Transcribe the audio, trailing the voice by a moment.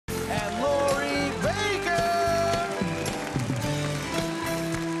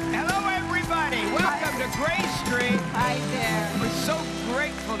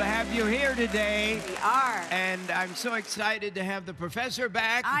have you here today. We are. And I'm so excited to have the professor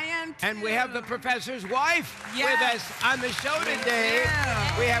back. I am too. And we have the professor's wife Yes. with us on the show today.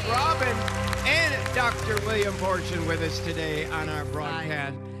 We have Robin and Dr. William Forstchen with us today on our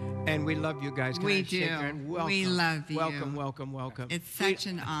broadcast. And we love you guys. Can We I shake do. your hand? Welcome. We love you. Welcome, welcome, welcome. It's such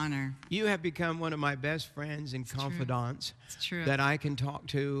an honor. You have become one of my best friends and confidants It's true. that I can talk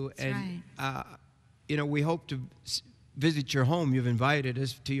to. That's and, you know, we hope to visit your home. You've invited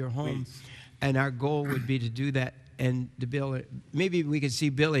us to your home. Please. And our goal would be to do that. And to Bill, maybe we could see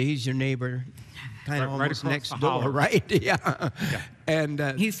Billy. He's your neighbor, kind of Right almost across next the door, hall. right? Yeah. And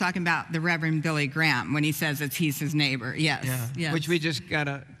He's talking about the Reverend Billy Graham when he says he's his neighbor. Yes. yeah, Yes. which we just got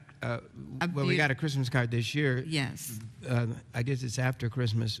we got a Christmas card this year. Yes. I guess it's after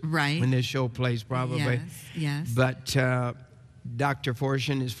Christmas, Right. when this show plays, probably. Yes. Yes. But Dr.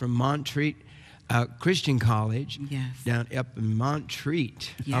 Forstchen is from Montreat Christian College, Yes. down up in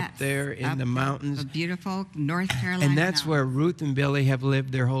Montreat, Yes. up there in Up the mountains. The beautiful North Carolina. And that's where mountains. Ruth and Billy have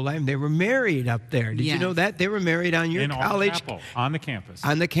lived their whole life. They were married up there. Did you Yes. know that? They were married on your in our college, chapel, on the campus.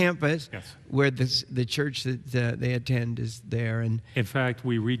 on the campus, Yes. where the church that they attend is there. And In fact,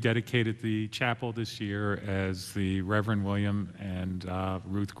 we rededicated the chapel this year as the Reverend William and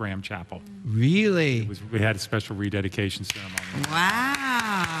Ruth Graham Chapel. really, We had a special rededication ceremony.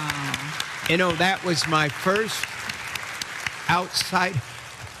 Wow. you know, that was my first outside.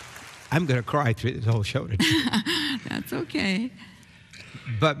 I'm going to cry through this whole show today. That's okay.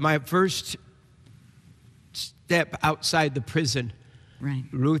 But my first step outside the prison, Right.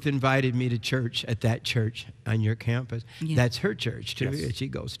 Ruth invited me to church at that church on your campus. Yeah. That's her church, too, Yes. that she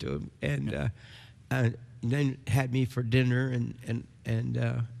goes to. And then had me for dinner,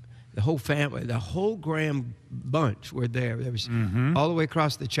 and the whole family, the whole Graham bunch were there. There was all the way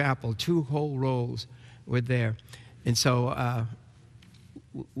across the chapel, 2 whole rows were there. And so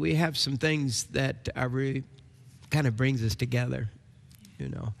we have some things that are really kind of brings us together, you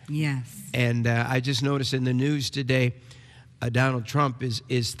know. Yes. And I just noticed in the news today, Donald Trump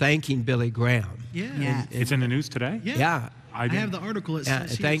is thanking Billy Graham. Yeah. Yes. It's in the news today? Yeah. I I didn't- have the article. It Yeah,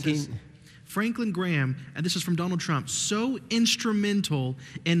 says, here, it says, thanking- Franklin Graham, and this is from Donald Trump, so instrumental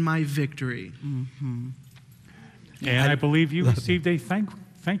in my victory. And I believe you received a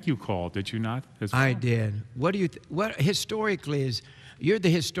thank you call, did you not? As well? I did. What do you? What historically is? You're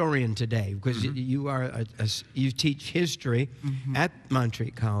the historian today because you are you teach history at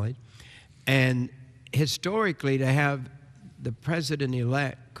Montreat College, and historically to have the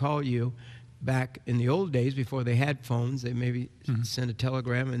president-elect call you back in the old days before they had phones, they maybe sent a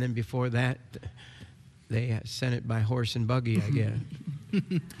telegram, and then before that, they sent it by horse and buggy, I guess.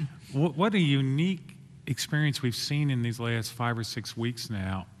 What a unique experience we've seen in these last 5 or 6 weeks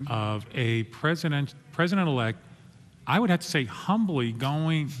now of a president-elect, I would have to say humbly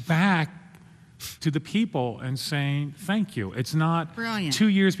going back to the people and saying thank you. It's not Brilliant. 2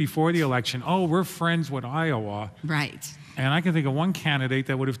 years before the election, oh, we're friends with Iowa. Right. And I can think of one candidate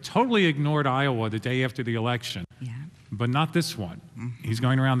that would have totally ignored Iowa the day after the election. Yeah. But not this one. He's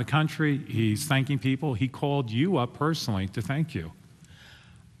going around the country. He's thanking people. He called you up personally to thank you.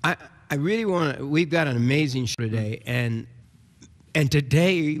 I really want to. We've got an amazing show today, and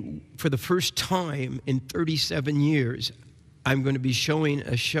today, for the first time in 37 years, I'm going to be showing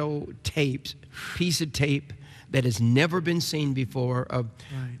a piece of tape that has never been seen before of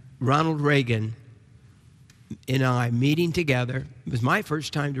Right. Ronald Reagan and I meeting together. It was my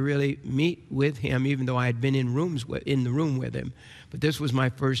first time to really meet with him, even though I had been in the room with him. But this was my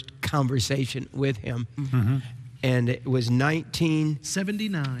first conversation with him. And it was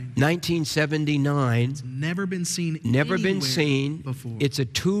 79. 1979. Never been seen. Never been anywhere seen before. It's a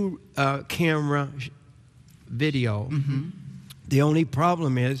 2-camera video. The only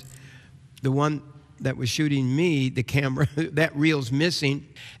problem is the one that was shooting me, the camera, that reel's missing.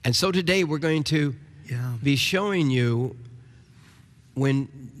 And so today we're going to be showing you when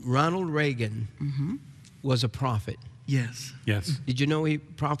Ronald Reagan was a prophet. Yes. Yes. Did you know he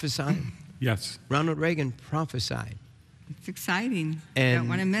prophesied? Yes. Ronald Reagan prophesied. It's exciting. And- Don't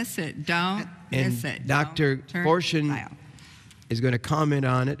want to miss it. Don't And miss it. Dr. Don't turn Forstchen the dial. is going to comment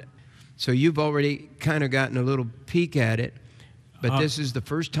on it. So you've already kind of gotten a little peek at it, but this is the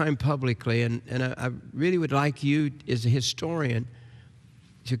first time publicly, and I really would like you, as a historian,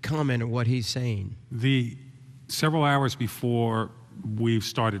 to comment on what he's saying. Several hours before we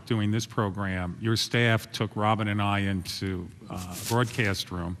started doing this program, your staff took Robin and I into a broadcast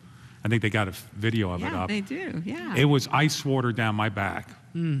room. I think they got a video of it Yeah, up. they do. Yeah. It was ice water down my back.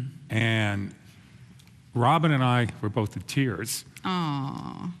 And Robin and I were both in tears.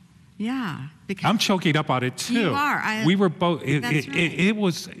 Oh. Yeah. Because I'm choking up on it too. You are. We were both. That's right. It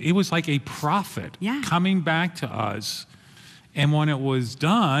was like a prophet coming back to us, and when it was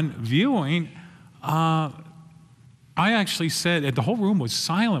done viewing, I actually said, and the whole room was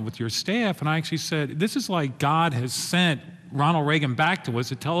silent with your staff, and I actually said, "This is like God has sent Ronald Reagan back to us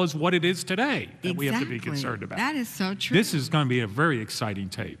to tell us what it is today that we have to be concerned about." That is so true. This is going to be a very exciting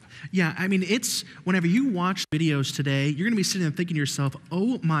tape. Yeah, I mean, it's whenever you watch videos today, you're going to be sitting there thinking to yourself,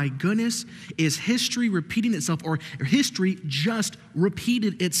 oh my goodness, is history repeating itself, or history just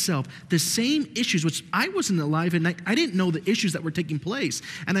repeated itself? The same issues, which I wasn't alive and I didn't know the issues that were taking place.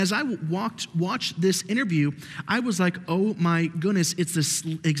 And as I watched this interview, I was like, oh my goodness, it's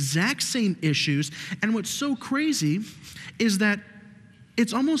the exact same issues. And what's so crazy is that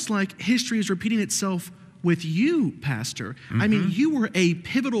it's almost like history is repeating itself with you, Pastor. I mean, you were a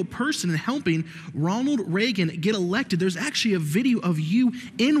pivotal person in helping Ronald Reagan get elected. There's actually a video of you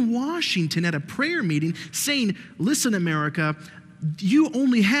in Washington at a prayer meeting saying, listen, America, you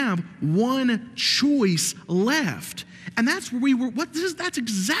only have one choice left. And that's where we were. That's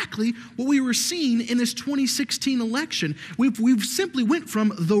exactly what we were seeing in this 2016 election. We've simply went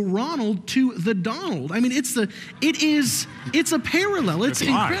from the Ronald to the Donald. I mean, it's a parallel. It's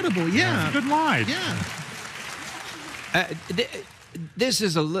incredible. Yeah. Good line. Yeah. This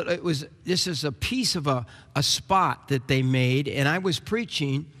is a piece of a spot that they made, and I was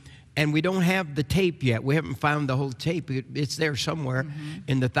preaching, and we don't have the tape yet. We haven't found the whole tape. It's there somewhere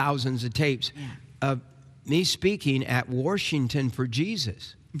in the thousands of tapes of me speaking at Washington for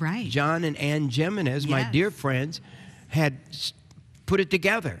Jesus. Right. John and Ann Jimenez, my dear friends, had put it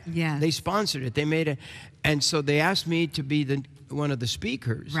together. Yes. They sponsored it. They made it, and so they asked me to be one of the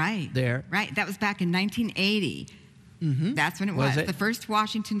speakers. There. Right. That was back in 1980. That's when it was. The first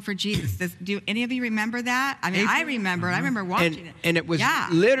Washington for Jesus. Do any of you remember that? I mean, I remember. I remember watching it. And it was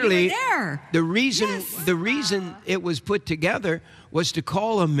literally there. The reason it was put together was to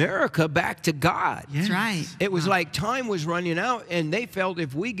call America back to God. That's right. It was like time was running out, and they felt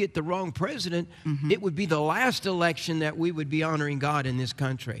if we get the wrong president, it would be the last election that we would be honoring God in this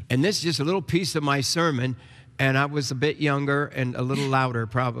country. And this is just a little piece of my sermon. And I was a bit younger and a little louder,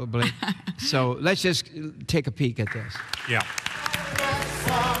 probably. So let's just take a peek at this. Yeah.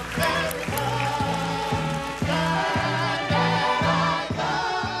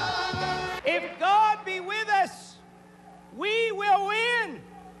 If God be with us, we will win.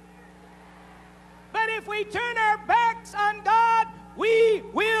 But if we turn our backs on God, we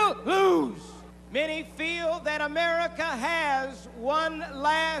will lose. Many feel that America has one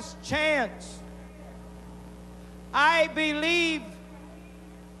last chance. I believe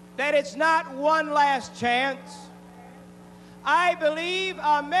that it's not one last chance. I believe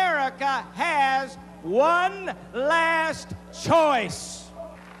America has one last choice.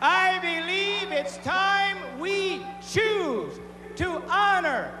 I believe it's time we choose to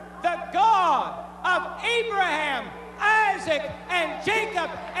honor the God of Abraham, Isaac, and Jacob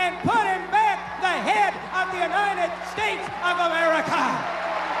and put him back the head of the United States of America.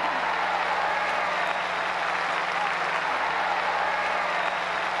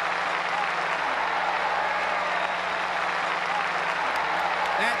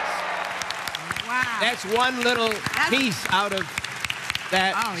 That's one little piece out of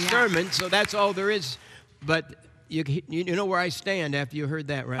that sermon, so that's all there is. But you know where I stand after you heard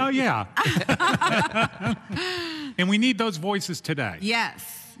that, right? Oh, yeah. And we need those voices today. Yes.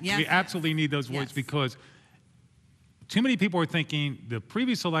 We absolutely need those voices because too many people are thinking the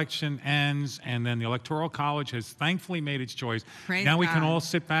previous election ends and then the Electoral College has thankfully made its choice. Praise now we God. can all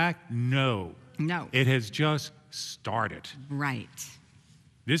sit back? No. It has just started. Right.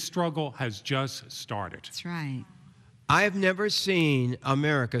 This struggle has just started. That's right. I've never seen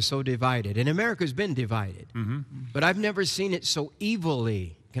America so divided. And America's been divided. But I've never seen it so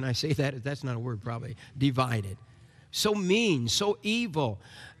evilly. Can I say that? That's not a word, probably. Divided. So mean, so evil.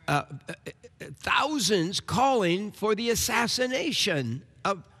 Thousands calling for the assassination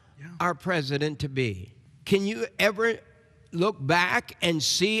of our president-to-be. Can you ever look back and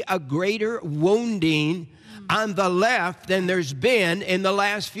see a greater wounding on the left than there's been in the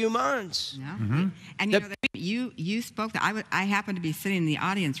last few months? And you spoke that. I happened to be sitting in the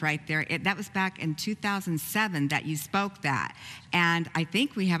audience right there. That was back in 2007 that you spoke that. And I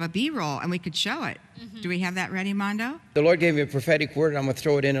think we have a B-roll and we could show it. Do we have that ready, Mondo? The Lord gave me a prophetic word, and I'm going to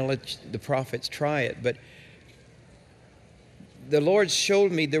throw it in and let the prophets try it. But the Lord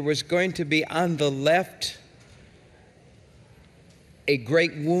showed me there was going to be on the left a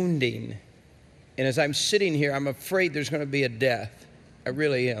great wounding. And as I'm sitting here, I'm afraid there's going to be a death. I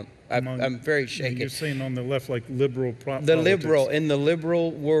really am. I'm very shaken. You're saying on the left, like liberal politics. In the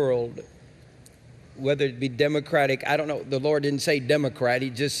liberal world, whether it be Democratic, I don't know, the Lord didn't say Democrat, he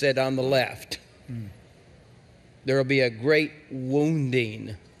just said on the left. There will be a great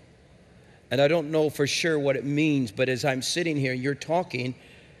wounding. And I don't know for sure what it means, but as I'm sitting here, you're talking,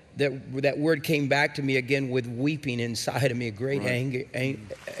 that word came back to me again with weeping inside of me, a great anger,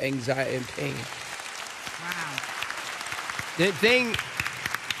 anxiety and pain. Wow. The thing,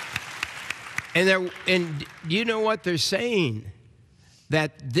 and you know what they're saying?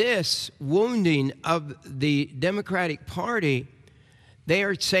 That this wounding of the Democratic Party, they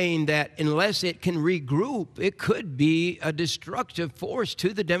are saying that unless it can regroup, it could be a destructive force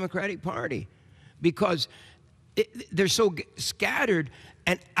to the Democratic Party because they're so scattered,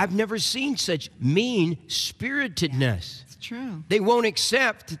 and I've never seen such mean-spiritedness. It's true. They won't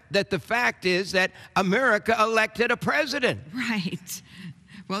accept that the fact is that America elected a president. Right.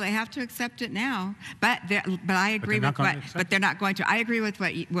 Well, they have to accept it now, but I agree with what. But they're not going to. I agree with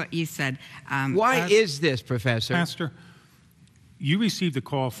what you said. Why is this, Professor? Pastor, you received a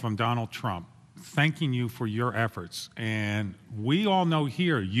call from Donald Trump thanking you for your efforts, and we all know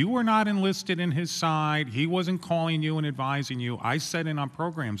here you were not enlisted in his side. He wasn't calling you and advising you. I sat in on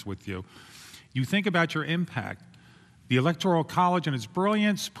programs with you. You think about your impact. The Electoral College and its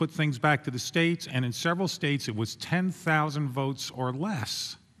brilliance put things back to the states, and in several states it was 10,000 votes or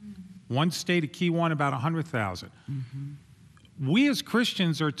less. One state, a key one, about 100,000. We as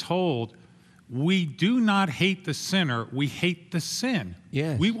Christians are told we do not hate the sinner, we hate the sin.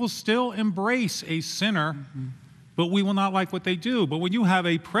 Yes. We will still embrace a sinner, but we will not like what they do. But when you have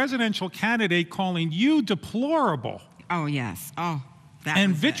a presidential candidate calling you deplorable, Oh, yes. Oh, that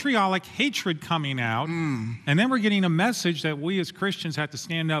and was it. vitriolic hatred coming out, and then we're getting a message that we as Christians have to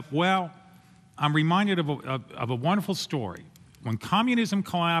stand up. Well, I'm reminded of a wonderful story. When communism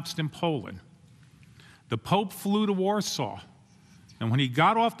collapsed in Poland, the Pope flew to Warsaw, and when he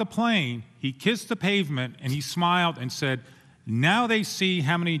got off the plane, he kissed the pavement and he smiled and said, "Now they see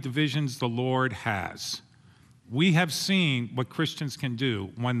how many divisions the Lord has." We have seen what Christians can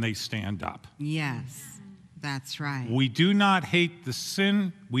do when they stand up. Yes, that's right. We do not hate the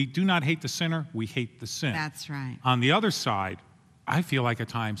sin. We do not hate the sinner. We hate the sin. That's right. On the other side, I feel like at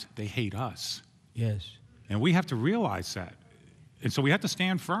times they hate us. Yes. And we have to realize that. And so we have to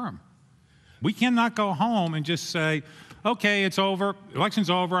stand firm. We cannot go home and just say, okay, it's over, election's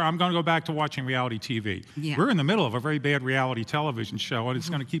over, I'm going to go back to watching reality TV. Yeah. We're in the middle of a very bad reality television show, and it's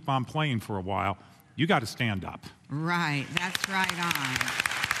going to keep on playing for a while. You got to stand up. Right. That's right on.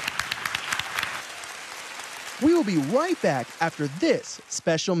 We will be right back after this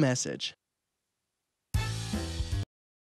special message.